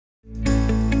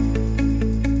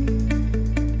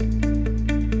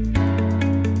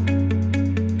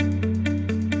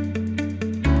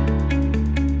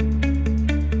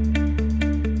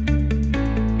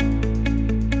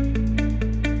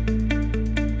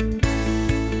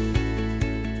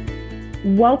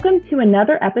Welcome to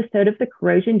another episode of the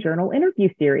Corrosion Journal interview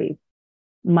series.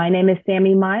 My name is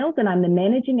Sammy Miles, and I'm the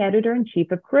managing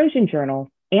editor-in-chief of Corrosion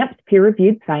Journal, AMP's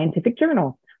peer-reviewed scientific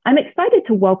journal. I'm excited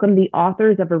to welcome the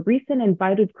authors of a recent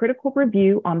invited critical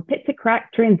review on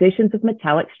pit-to-crack transitions of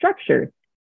metallic structures,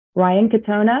 Ryan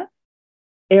Katona,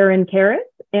 Aaron Karras,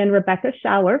 and Rebecca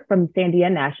Schaller from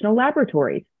Sandia National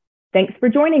Laboratories. Thanks for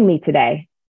joining me today.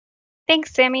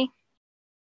 Thanks, Sammy.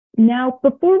 Now,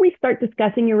 before we start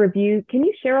discussing your review, can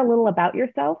you share a little about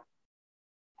yourself?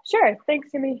 Sure.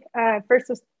 Thanks, Sammy. First,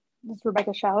 this is Rebecca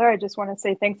Schaller. I just want to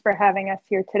say thanks for having us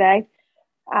here today.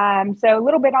 So a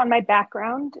little bit on my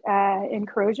background in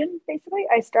corrosion, basically.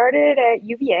 I started at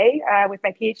UVA with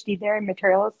my PhD there in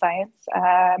materials science.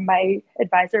 My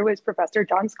advisor was Professor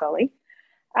John Scully.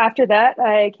 After that,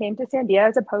 I came to Sandia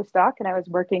as a postdoc, and I was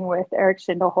working with Eric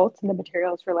Schindelholtz in the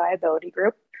Materials Reliability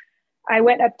Group. I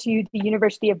went up to the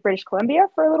University of British Columbia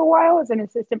for a little while as an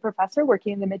assistant professor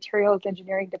working in the materials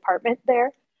engineering department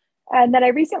there. And then I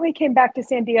recently came back to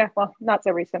Sandia, well, not so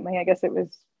recently, I guess it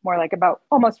was more like about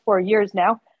almost 4 years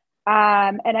now.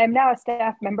 And I'm now a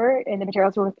staff member in the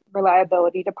Materials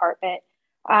Reliability Department.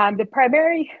 The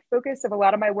primary focus of a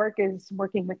lot of my work is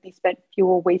working with the spent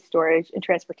fuel waste storage and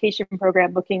transportation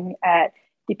program, looking at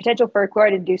the potential for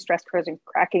chloride-induced stress corrosion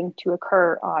cracking to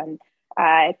occur on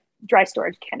dry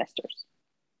storage canisters.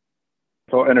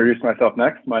 So I'll introduce myself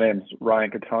next. My name is Ryan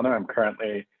Katona. I'm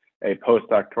currently a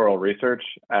postdoctoral research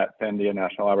at Sandia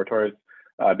National Laboratories,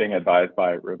 being advised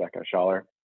by Rebecca Schaller.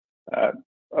 A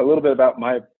little bit about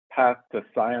my path to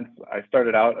science. I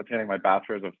started out obtaining my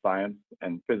bachelor's of science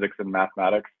in physics and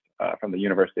mathematics from the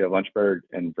University of Lynchburg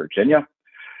in Virginia.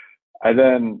 I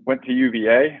then went to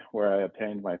UVA, where I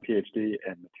obtained my PhD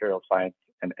in materials science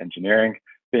and engineering,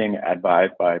 being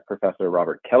advised by Professor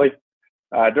Robert Kelly.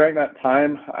 During that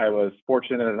time, I was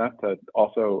fortunate enough to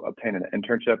also obtain an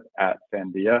internship at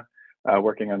Sandia,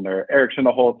 working under Eric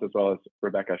Schindelholtz as well as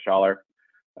Rebecca Schaller.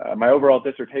 My overall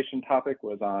dissertation topic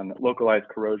was on localized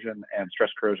corrosion and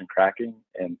stress corrosion cracking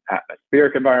in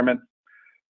atmospheric environments.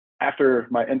 After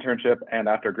my internship and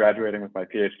after graduating with my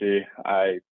PhD,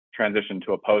 I transitioned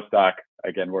to a postdoc,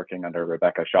 again working under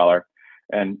Rebecca Schaller.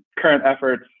 And current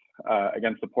efforts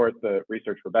again support the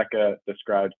research Rebecca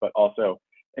described, but also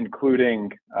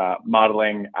including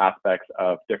modeling aspects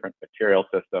of different material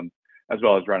systems, as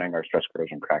well as running our stress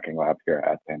corrosion cracking lab here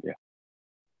at Sandia.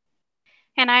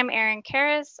 And I'm Aaron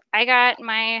Karras. I got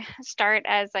my start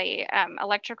as a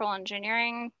electrical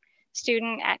engineering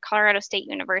student at Colorado State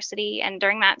University. And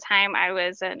during that time, I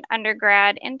was an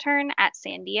undergrad intern at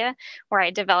Sandia, where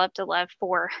I developed a love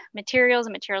for materials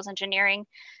and materials engineering.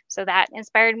 So that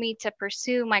inspired me to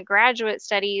pursue my graduate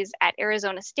studies at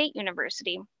Arizona State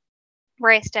University,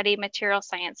 where I studied material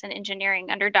science and engineering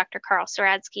under Dr. Carl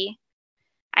Saradsky.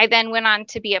 I then went on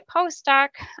to be a postdoc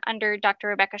under Dr.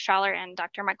 Rebecca Schaller and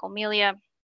Dr. Michael Melia.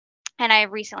 And I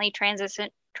recently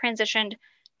transitioned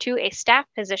to a staff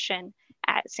position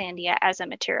at Sandia as a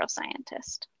material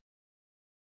scientist.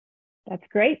 That's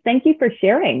great. Thank you for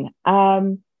sharing.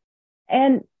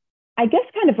 And I guess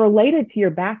kind of related to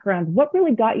your background, what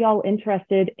really got y'all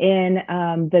interested in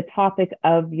the topic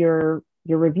of your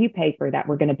review paper that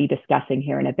we're going to be discussing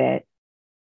here in a bit?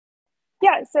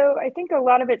 Yeah, so I think a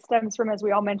lot of it stems from, as we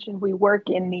all mentioned, we work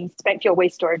in the spent fuel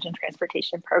waste storage and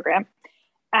transportation program.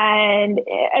 And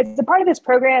as a part of this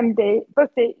program, both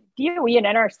the DOE and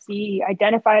NRC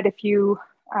identified a few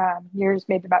years,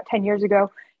 maybe about 10 years ago,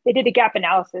 they did a gap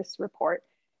analysis report.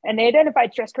 And they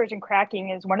identified stress corrosion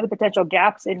cracking as one of the potential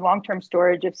gaps in long-term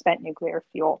storage of spent nuclear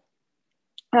fuel.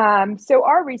 So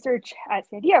our research at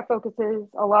Sandia focuses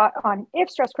a lot on if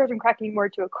stress corrosion cracking were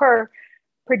to occur,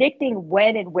 predicting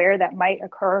when and where that might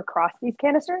occur across these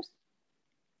canisters.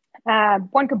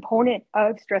 One component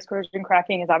of stress corrosion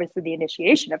cracking is obviously the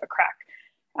initiation of a crack.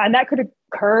 And that could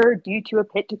occur due to a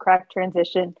pit to crack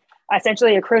transition.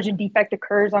 Essentially, a corrosion defect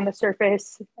occurs on the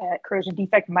surface. A corrosion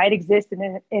defect might exist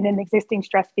in an existing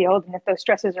stress field. And if those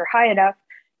stresses are high enough,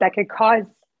 that could cause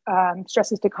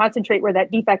stresses to concentrate where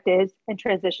that defect is and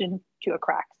transition to a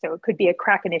crack. So it could be a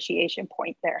crack initiation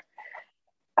point there.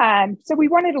 So we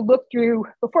wanted to look through,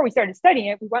 before we started studying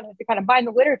it, we wanted to kind of mine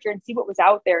the literature and see what was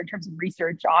out there in terms of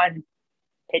research on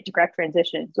pit to crack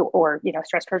transitions or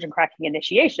stress corrosion cracking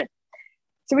initiation.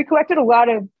 So we collected a lot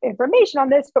of information on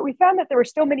this, but we found that there were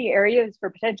still many areas for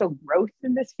potential growth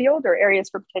in this field or areas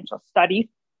for potential study.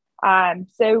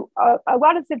 So a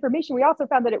lot of this information, we also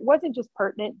found that it wasn't just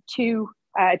pertinent to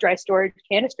dry storage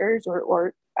canisters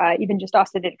or even just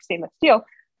austenitic stainless steel,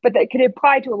 but that could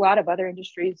apply to a lot of other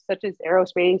industries such as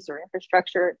aerospace or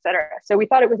infrastructure, et cetera. So we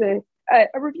thought it was a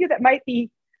review that might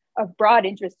be of broad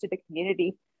interest to the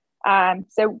community.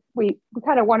 So we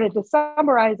kind of wanted to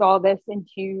summarize all this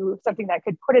into something that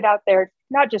could put it out there,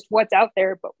 not just what's out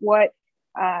there, but what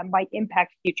might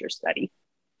impact future study.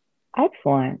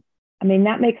 Excellent. I mean,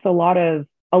 that makes a lot of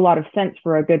sense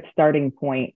for a good starting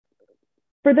point.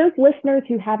 For those listeners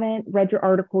who haven't read your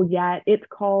article yet, it's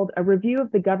called A Review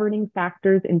of the Governing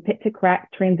Factors in Pit to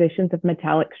Crack Transitions of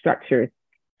Metallic Structures.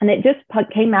 And it just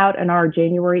came out in our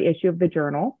January issue of the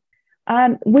journal.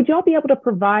 Would y'all be able to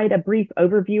provide a brief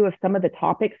overview of some of the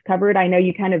topics covered? I know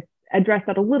you kind of addressed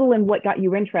that a little in what got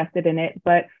you interested in it,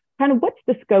 but kind of what's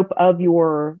the scope of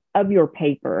your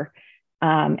paper,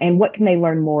 and what can they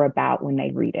learn more about when they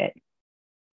read it?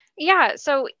 Yeah,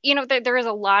 so, there is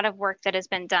a lot of work that has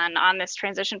been done on this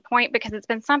transition point because it's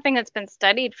been something that's been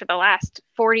studied for the last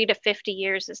 40 to 50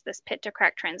 years is this pit to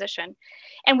crack transition.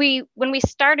 And when we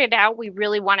started out, we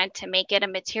really wanted to make it a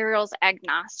materials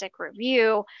agnostic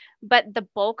review, but the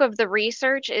bulk of the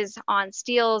research is on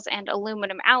steels and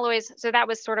aluminum alloys. So that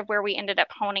was sort of where we ended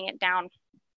up honing it down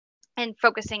and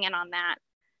focusing in on that.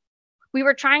 We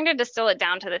were trying to distill it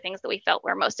down to the things that we felt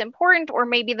were most important, or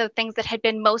maybe the things that had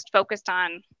been most focused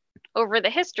on over the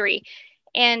history.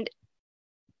 And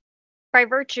by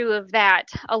virtue of that,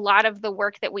 a lot of the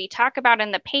work that we talk about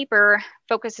in the paper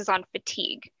focuses on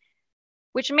fatigue,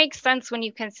 which makes sense when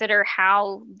you consider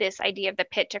how this idea of the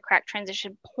pit to crack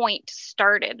transition point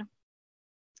started.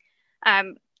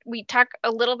 We talk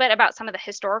a little bit about some of the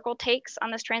historical takes on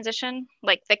this transition,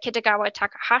 like the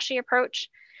Kitagawa-Takahashi approach,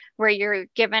 where you're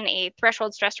given a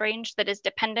threshold stress range that is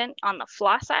dependent on the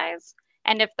flaw size.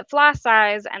 And if the flaw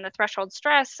size and the threshold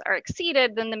stress are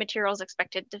exceeded, then the material is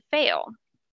expected to fail.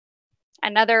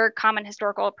 Another common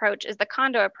historical approach is the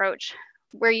Kondo approach,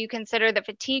 where you consider the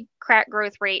fatigue crack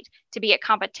growth rate to be at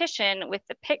competition with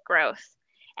the pit growth.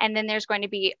 And then there's going to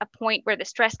be a point where the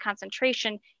stress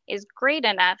concentration is great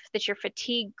enough that your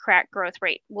fatigue crack growth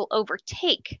rate will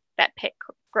overtake that pit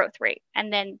growth rate.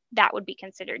 And then that would be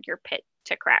considered your pit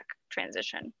to crack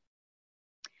transition.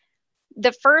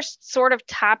 The first sort of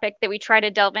topic that we try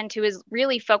to delve into is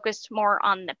really focused more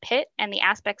on the pit and the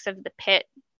aspects of the pit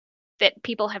that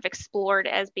people have explored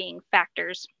as being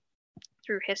factors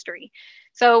through history.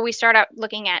 So we start out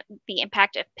looking at the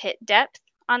impact of pit depth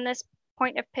on this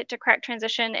point of pit to crack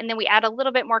transition, and then we add a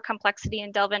little bit more complexity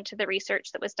and delve into the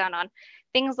research that was done on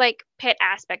things like pit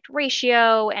aspect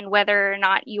ratio and whether or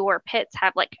not your pits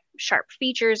have like sharp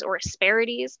features or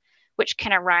asperities, which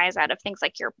can arise out of things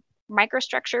like your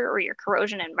microstructure or your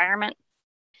corrosion environment.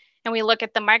 And we look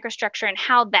at the microstructure and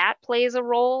how that plays a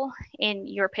role in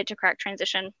your pit to crack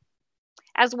transition,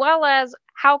 as well as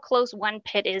how close one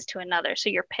pit is to another, so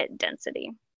your pit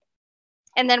density.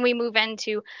 And then we move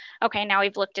into, okay, now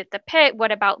we've looked at the pit,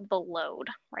 what about the load,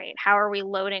 right? How are we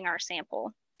loading our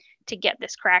sample to get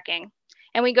this cracking?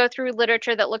 And we go through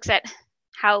literature that looks at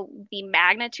how the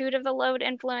magnitude of the load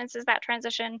influences that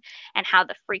transition and how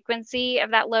the frequency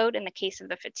of that load in the case of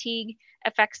the fatigue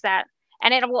affects that.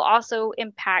 And it will also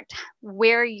impact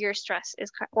where your stress is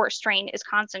or strain is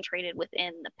concentrated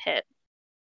within the pit.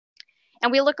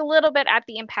 And we look a little bit at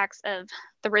the impacts of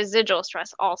the residual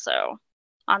stress also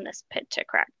on this pit to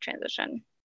crack transition.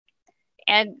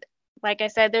 And like I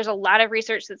said, there's a lot of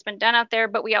research that's been done out there,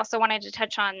 but we also wanted to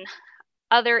touch on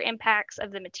other impacts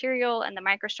of the material and the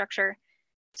microstructure.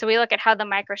 So we look at how the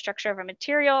microstructure of a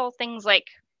material, things like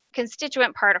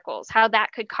constituent particles, how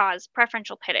that could cause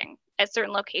preferential pitting at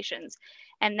certain locations,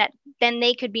 and that then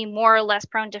they could be more or less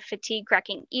prone to fatigue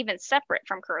cracking even separate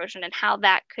from corrosion, and how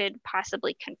that could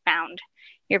possibly confound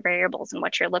your variables and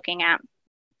what you're looking at.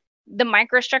 The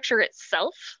microstructure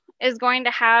itself is going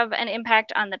to have an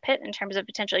impact on the pit in terms of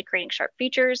potentially creating sharp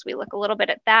features. We look a little bit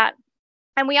at that.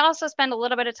 And we also spend a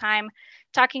little bit of time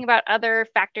talking about other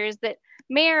factors that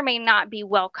may or may not be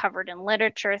well covered in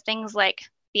literature, things like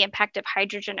the impact of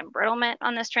hydrogen embrittlement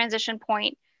on this transition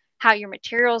point, how your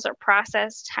materials are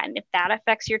processed, and if that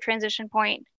affects your transition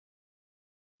point,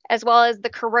 as well as the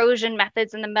corrosion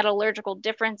methods and the metallurgical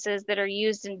differences that are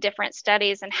used in different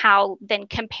studies and how then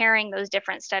comparing those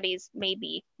different studies may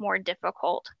be more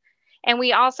difficult. And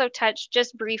we also touch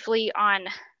just briefly on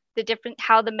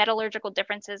how the metallurgical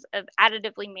differences of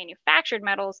additively manufactured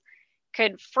metals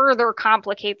could further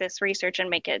complicate this research and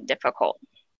make it difficult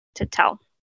to tell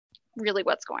really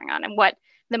what's going on and what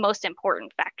the most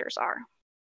important factors are.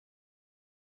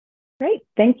 Great.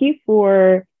 Thank you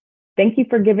for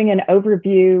giving an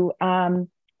overview.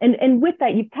 And with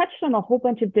that, you've touched on a whole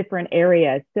bunch of different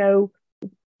areas. So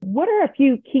what are a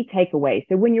few key takeaways?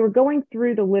 So when you were going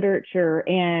through the literature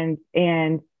and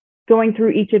going through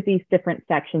each of these different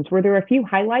sections, were there a few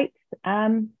highlights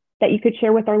that you could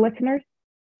share with our listeners?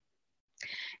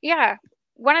 Yeah,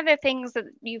 one of the things that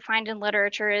you find in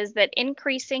literature is that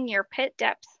increasing your pit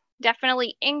depth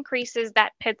definitely increases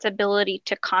that pit's ability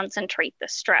to concentrate the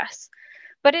stress.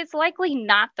 But it's likely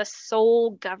not the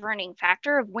sole governing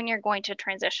factor of when you're going to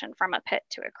transition from a pit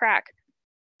to a crack.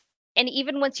 And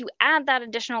even once you add that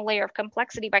additional layer of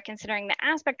complexity by considering the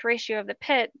aspect ratio of the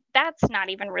pit, that's not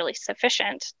even really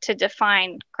sufficient to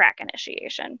define crack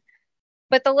initiation.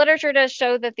 But the literature does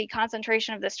show that the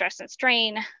concentration of the stress and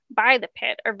strain by the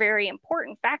pit are very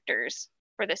important factors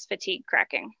for this fatigue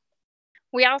cracking.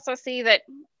 We also see that,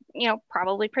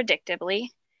 probably predictably,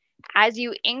 as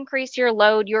you increase your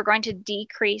load, you're going to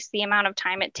decrease the amount of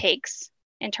time it takes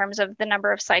in terms of the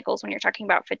number of cycles when you're talking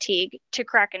about fatigue to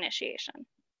crack initiation.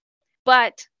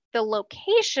 But the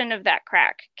location of that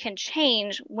crack can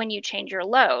change when you change your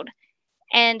load.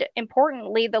 And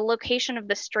importantly, the location of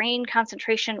the strain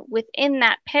concentration within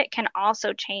that pit can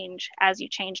also change as you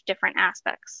change different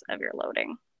aspects of your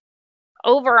loading.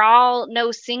 Overall,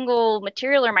 no single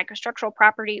material or microstructural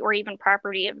property or even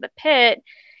property of the pit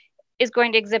is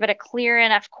going to exhibit a clear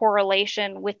enough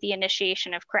correlation with the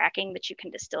initiation of cracking that you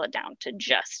can distill it down to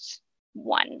just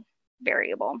one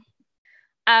variable.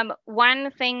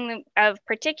 One thing of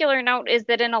particular note is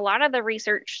that in a lot of the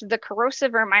research, the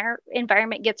corrosive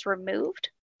environment gets removed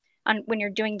when you're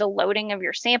doing the loading of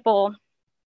your sample.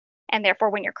 And therefore,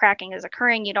 when your cracking is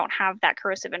occurring, you don't have that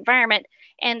corrosive environment.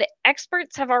 And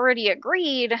experts have already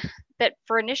agreed that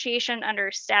for initiation under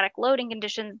static loading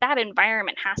conditions, that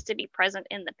environment has to be present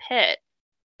in the pit.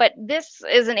 But this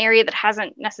is an area that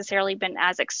hasn't necessarily been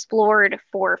as explored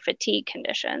for fatigue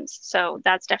conditions. So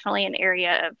that's definitely an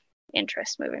area of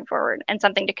interest moving forward and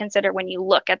something to consider when you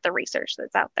look at the research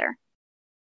that's out there.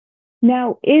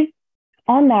 Now, is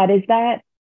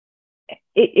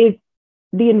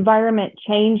the environment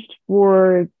changed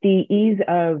for the ease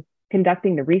of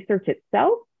conducting the research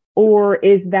itself, or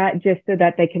is that just so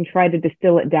that they can try to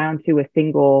distill it down to a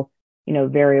single,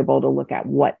 variable to look at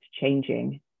what's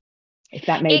changing? If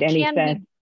that made any sense.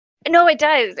 No, it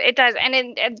does. It does.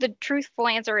 And the truthful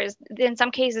answer is in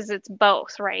some cases it's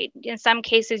both, right? In some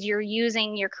cases you're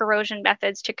using your corrosion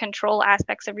methods to control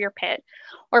aspects of your pit,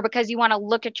 or because you want to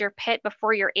look at your pit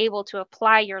before you're able to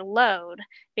apply your load,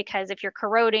 because if you're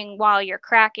corroding while you're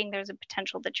cracking, there's a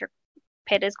potential that your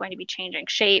pit is going to be changing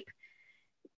shape.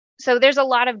 So there's a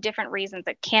lot of different reasons.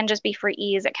 It can just be for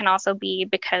ease. It can also be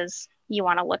because you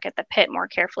want to look at the pit more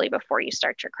carefully before you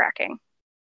start your cracking.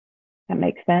 That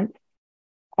makes sense.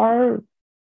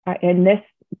 And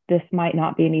this might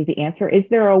not be an easy answer. Is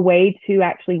there a way to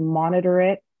actually monitor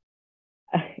it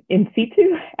in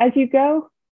situ as you go?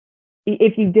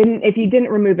 If you didn't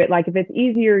remove it, like if it's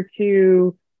easier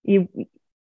to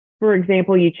for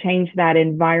example, you change that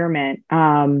environment,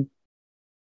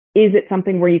 is it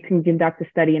something where you can conduct a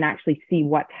study and actually see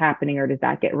what's happening, or does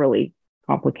that get really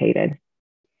complicated?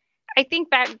 I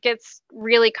think that gets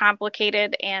really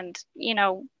complicated, and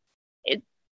it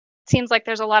seems like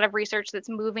there's a lot of research that's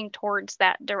moving towards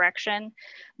that direction.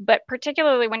 But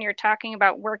particularly when you're talking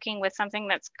about working with something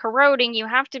that's corroding, you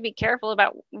have to be careful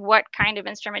about what kind of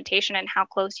instrumentation and how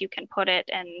close you can put it.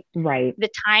 And right. The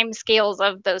time scales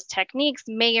of those techniques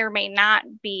may or may not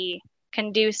be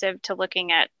conducive to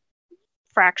looking at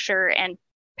fracture and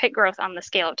pit growth on the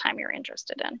scale of time you're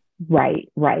interested in. Right.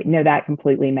 No, that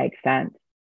completely makes sense.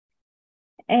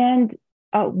 And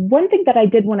one thing that I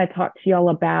did want to talk to y'all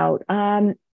about,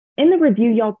 in the review,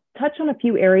 y'all touch on a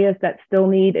few areas that still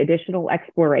need additional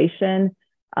exploration.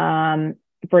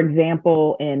 For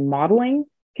example, in modeling,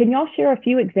 can y'all share a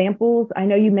few examples? I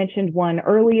know you mentioned one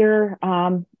earlier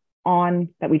on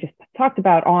that we just talked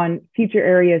about on future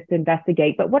areas to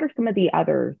investigate, but what are some of the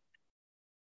others?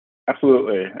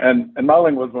 Absolutely. And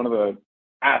modeling was one of the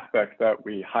aspects that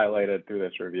we highlighted through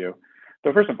this review.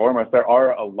 So first and foremost, there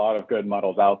are a lot of good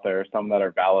models out there, some that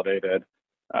are validated,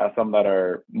 some that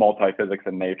are multi-physics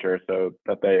in nature, so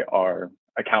that they are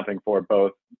accounting for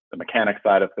both the mechanics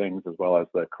side of things as well as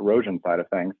the corrosion side of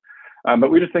things.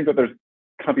 But we just think that there's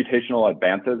computational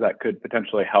advances that could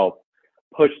potentially help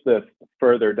push this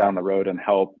further down the road and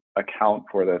help account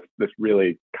for this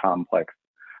really complex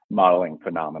modeling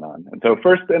phenomenon. And so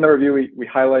first in the review, we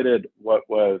highlighted what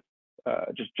was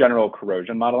just general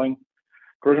corrosion modeling.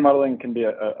 Corrosion modeling can be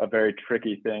a very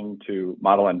tricky thing to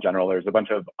model in general. There's a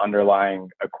bunch of underlying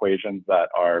equations that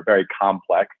are very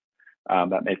complex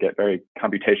that make it very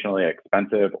computationally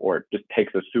expensive, or it just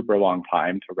takes a super long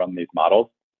time to run these models.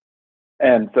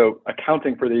 And so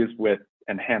accounting for these with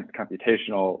enhanced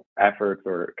computational efforts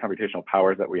or computational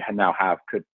powers that we now have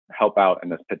could help out in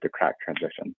this pit to crack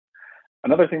transition.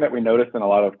 Another thing that we noticed in a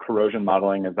lot of corrosion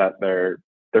modeling is that they're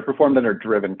performed under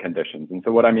driven conditions. And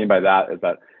so what I mean by that is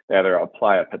that they either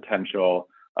apply a potential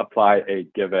apply a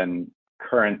given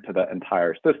current to the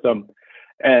entire system.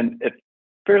 And it's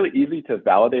fairly easy to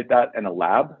validate that in a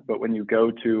lab, but when you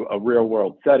go to a real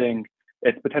world setting,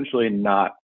 it's potentially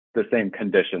not the same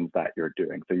conditions that you're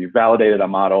doing. So you validated a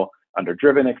model under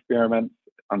driven experiments,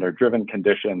 under driven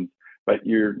conditions, but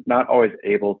you're not always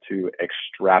able to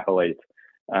extrapolate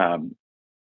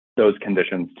those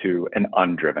conditions to an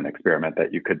undriven experiment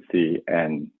that you could see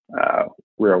in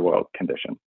real world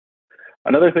conditions.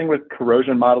 Another thing with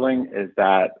corrosion modeling is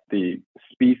that the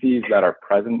species that are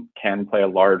present can play a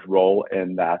large role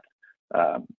in that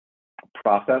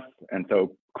process. And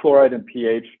so chloride and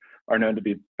pH are known to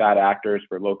be bad actors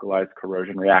for localized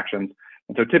corrosion reactions.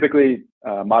 And so typically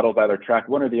models either track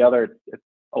one or the other. It's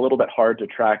a little bit hard to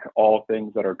track all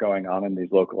things that are going on in these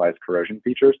localized corrosion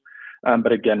features.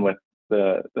 But again, with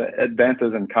the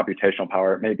advances in computational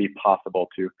power, it may be possible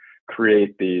to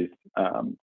create these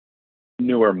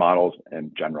newer models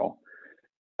in general.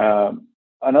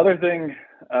 Another thing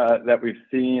that we've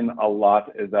seen a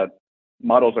lot is that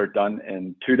models are done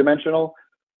in two-dimensional.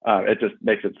 It just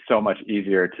makes it so much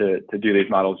easier to do these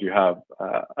models. You have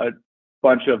a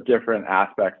bunch of different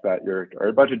aspects that or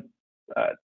a bunch of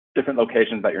different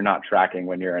locations that you're not tracking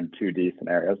when you're in 2D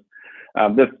scenarios.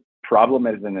 This problem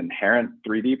is an inherent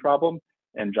 3D problem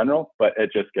in general, but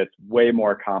it just gets way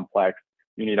more complex.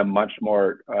 You need a much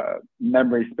more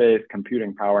memory space,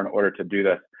 computing power in order to do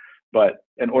this. But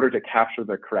in order to capture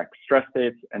the correct stress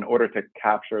states, in order to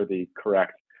capture the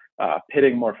correct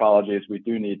pitting morphologies, we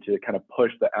do need to kind of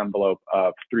push the envelope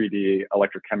of 3D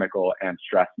electrochemical and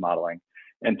stress modeling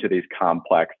into these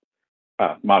complex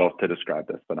models to describe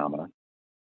this phenomenon.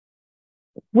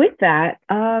 With that,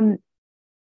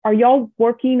 are y'all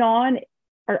working on,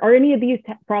 are any of these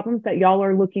problems that y'all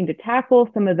are looking to tackle,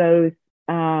 some of those,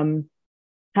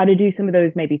 how to do some of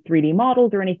those maybe 3D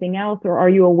models or anything else? Or are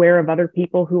you aware of other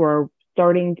people who are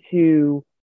starting to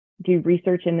do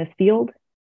research in this field,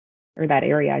 or that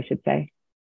area, I should say?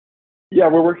 Yeah,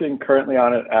 we're working currently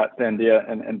on it at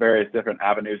Sandia and various different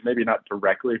avenues, maybe not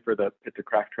directly for the pit to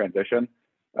crack transition.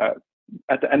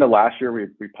 At the end of last year,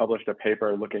 we published a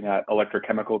paper looking at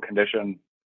electrochemical conditions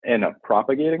in a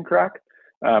propagating crack.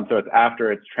 So it's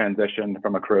after it's transitioned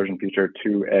from a corrosion feature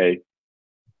to a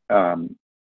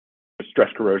stress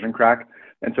corrosion crack.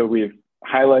 And so we've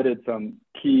highlighted some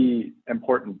key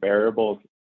important variables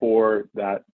for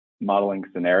that modeling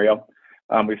scenario.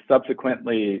 We've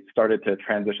subsequently started to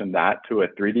transition that to a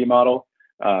 3D model.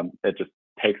 It just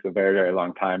takes a very, very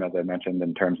long time, as I mentioned,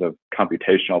 in terms of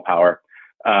computational power.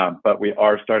 But we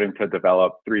are starting to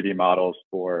develop 3D models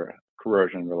for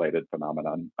corrosion-related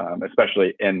phenomenon,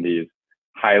 especially in these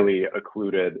highly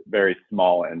occluded, very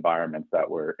small environments that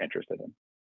we're interested in.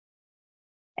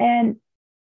 And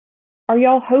are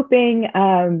y'all hoping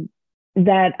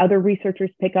that other researchers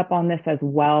pick up on this as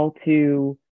well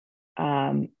to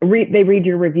they read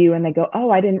your review and they go,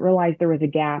 oh, I didn't realize there was a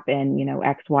gap in,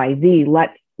 X, Y, Z.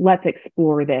 Let's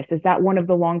explore this. Is that one of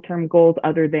the long-term goals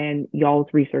other than y'all's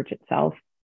research itself?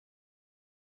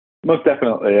 Most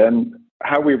definitely. And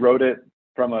how we wrote it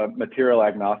from a material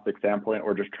agnostic standpoint,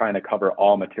 or just trying to cover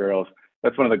all materials,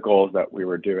 that's one of the goals that we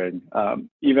were doing.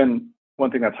 Even one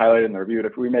thing that's highlighted in the review,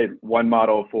 if we made one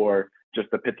model for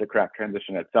just the pit to crack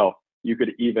transition itself, you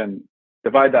could even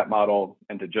divide that model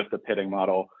into just a pitting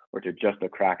model or to just a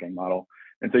cracking model.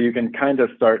 And so you can kind of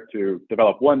start to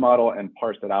develop one model and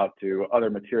parse it out to other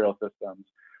material systems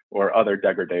or other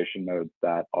degradation modes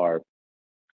that are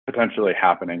potentially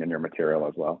happening in your material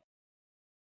as well.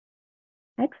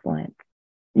 Excellent.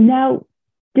 Now,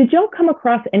 did y'all come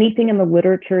across anything in the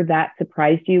literature that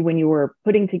surprised you when you were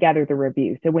putting together the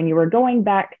review? So when you were going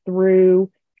back through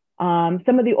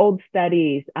some of the old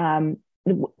studies, was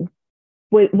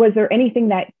there anything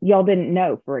that y'all didn't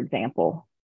know, for example?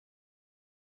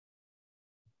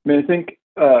 I think,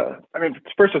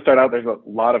 first to start out, there's a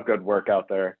lot of good work out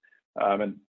there.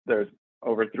 And there's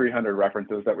over 300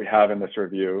 references that we have in this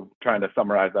review. Trying to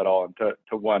summarize that all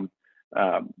into one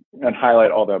and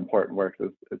highlight all the important works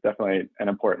is definitely an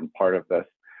important part of this.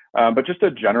 But just a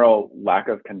general lack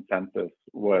of consensus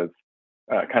was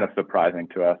kind of surprising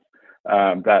to us.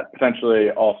 That potentially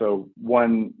also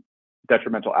one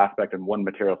detrimental aspect in one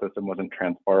material system wasn't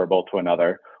transferable to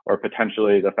another, or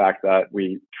potentially the fact that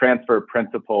we transfer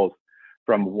principles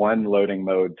from one loading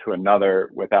mode to another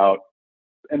without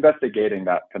investigating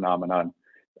that phenomenon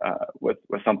was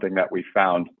something that we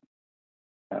found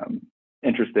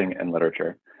interesting in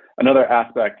literature. Another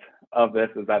aspect of this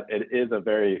is that it is a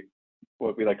very,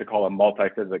 what we like to call a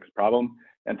multi-physics problem.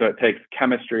 And so it takes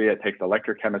chemistry, it takes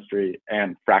electrochemistry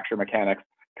and fracture mechanics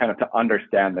kind of to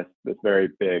understand this very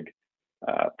big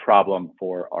problem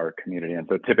for our community. And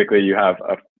so typically you have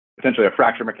potentially a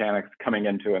fracture mechanics coming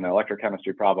into an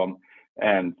electrochemistry problem,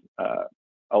 and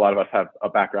a lot of us have a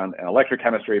background in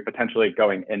electrochemistry, potentially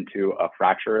going into a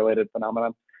fracture-related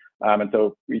phenomenon. And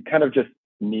so we kind of just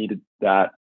need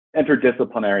that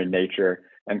interdisciplinary nature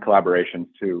and collaboration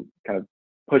to kind of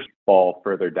push the ball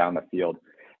further down the field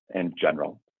in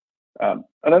general.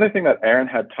 Another thing that Aaron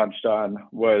had touched on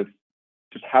was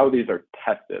just how these are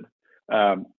tested.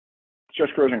 Stress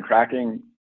corrosion cracking,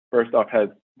 first off, has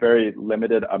very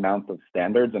limited amounts of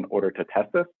standards in order to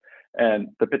test this. And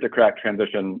the pit to crack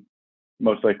transition,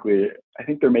 most likely, I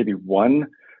think there may be one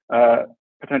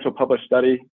potential published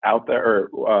study out there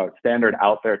or standard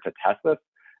out there to test this.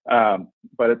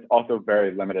 But it's also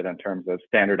very limited in terms of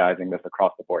standardizing this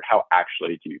across the board. How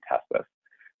actually do you test this?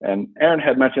 And Aaron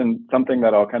had mentioned something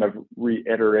that I'll kind of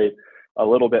reiterate a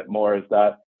little bit more, is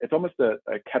that it's almost a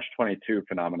catch-22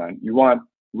 phenomenon. You want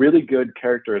really good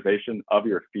characterization of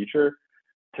your feature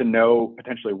to know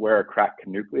potentially where a crack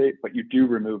can nucleate, but you do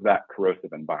remove that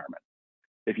corrosive environment.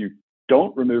 If you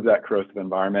don't remove that corrosive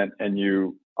environment and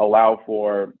you allow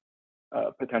for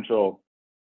potential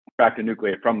crack to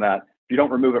nucleate from that, if you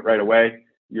don't remove it right away,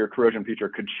 your corrosion feature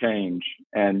could change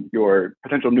and your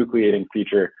potential nucleating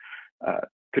feature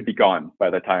could be gone by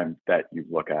the time that you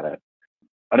look at it.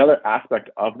 Another aspect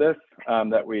of this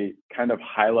that we kind of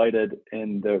highlighted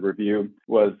in the review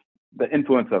was the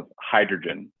influence of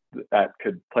hydrogen that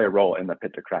could play a role in the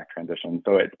pit to crack transition.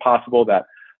 So it's possible that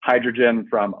hydrogen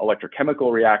from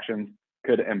electrochemical reactions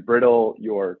could embrittle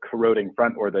your corroding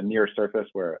front or the near surface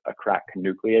where a crack can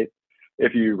nucleate.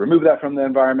 If you remove that from the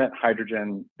environment,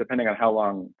 hydrogen, depending on how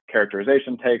long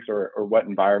characterization takes or what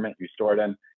environment you store it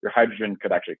in, your hydrogen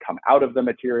could actually come out of the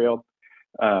material,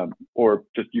 or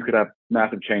just you could have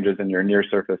massive changes in your near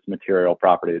surface material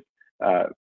properties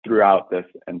throughout this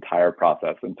entire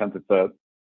process. And since it's a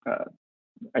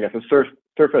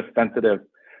surface sensitive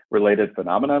related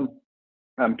phenomenon,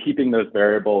 keeping those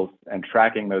variables and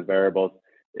tracking those variables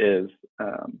is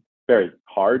very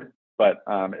hard, but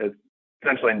is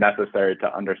essentially necessary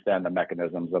to understand the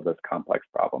mechanisms of this complex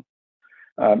problem.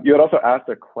 You had also asked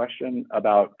a question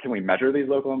about, can we measure these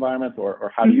local environments,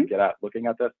 or how do you get at looking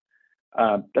at this?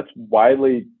 That's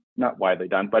not widely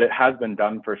done, but it has been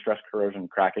done for stress corrosion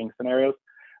cracking scenarios.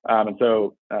 And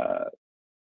so I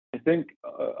think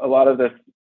a lot of this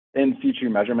in situ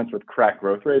measurements with crack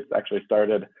growth rates actually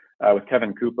started with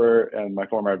Kevin Cooper and my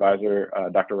former advisor,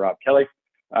 Dr. Rob Kelly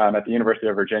at the University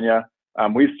of Virginia.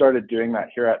 We've started doing that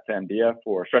here at Sandia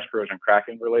for stress corrosion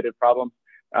cracking related problems.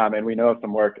 And we know of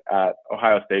some work at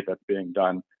Ohio State that's being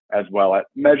done as well at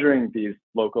measuring these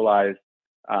localized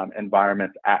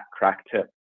environments at crack tip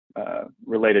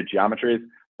related geometries.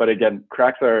 But again,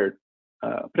 cracks are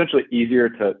potentially easier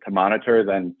to monitor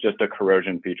than just a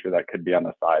corrosion feature that could be on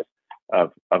the size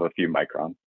of a few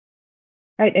microns.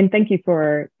 Right, and thank you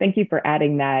for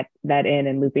adding that in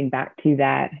and looping back to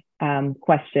that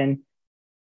question.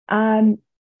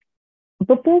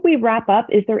 Before we wrap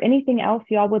up, is there anything else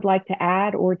y'all would like to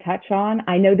add or touch on?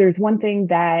 I know there's one thing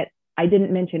that I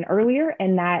didn't mention earlier,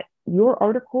 and that your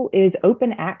article is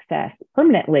open access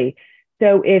permanently.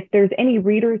 So if there's any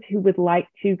readers who would like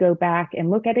to go back and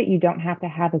look at it, you don't have to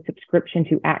have a subscription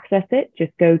to access it.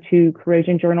 Just go to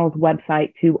Corrosion Journal's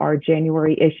website to our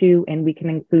January issue, and we can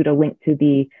include a link to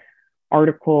the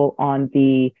article on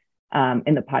the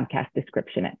in the podcast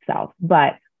description itself.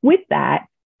 But with that,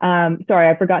 sorry,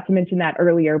 I forgot to mention that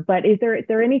earlier, but is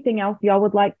there anything else y'all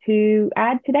would like to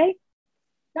add today?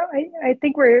 No, I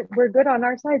think we're good on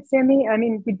our side, Sammy. I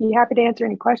mean, we'd be happy to answer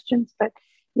any questions, but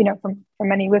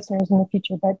from any listeners in the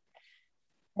future, but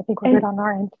I think we're good on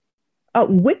our end.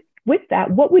 With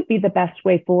that, what would be the best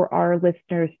way for our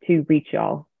listeners to reach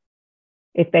y'all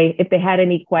if they had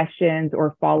any questions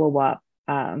or follow up?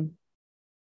 In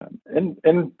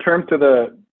terms of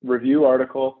the review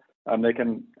article, they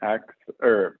can ask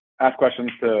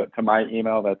questions to my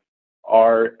email. That's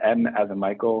RM as in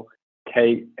Michael,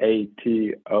 KATON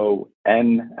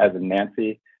as in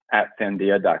Nancy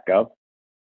 @sandia.gov.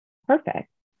 Perfect.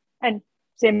 And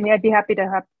Sammy, I'd be happy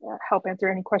to help answer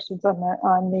any questions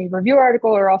on the review article,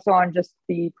 or also on just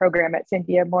the program at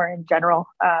Sandia more in general.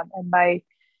 And my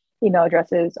email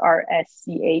addresses are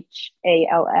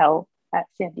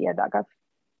schall@sandia.gov.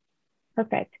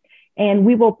 Perfect. And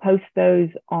we will post those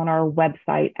on our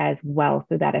website as well,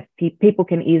 so that if people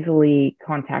can easily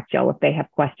contact y'all if they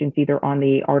have questions either on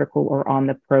the article or on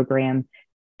the program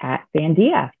at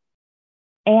Sandia.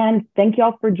 And thank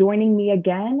y'all for joining me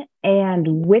again.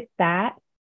 And with that,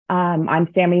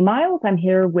 I'm Sammy Miles. I'm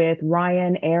here with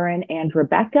Ryan, Aaron, and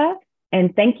Rebecca.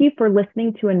 And thank you for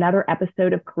listening to another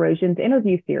episode of Corrosion's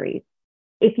interview series.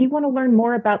 If you want to learn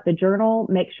more about the journal,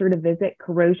 make sure to visit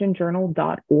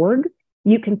corrosionjournal.org.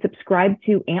 You can subscribe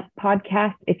to AMP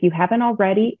Podcast if you haven't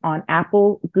already on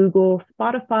Apple, Google,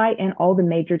 Spotify, and all the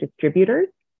major distributors.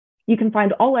 You can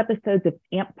find all episodes of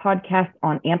AMP Podcast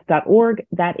on amp.org.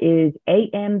 That is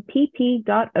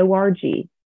ampp.org.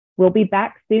 We'll be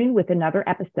back soon with another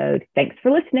episode. Thanks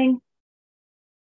for listening.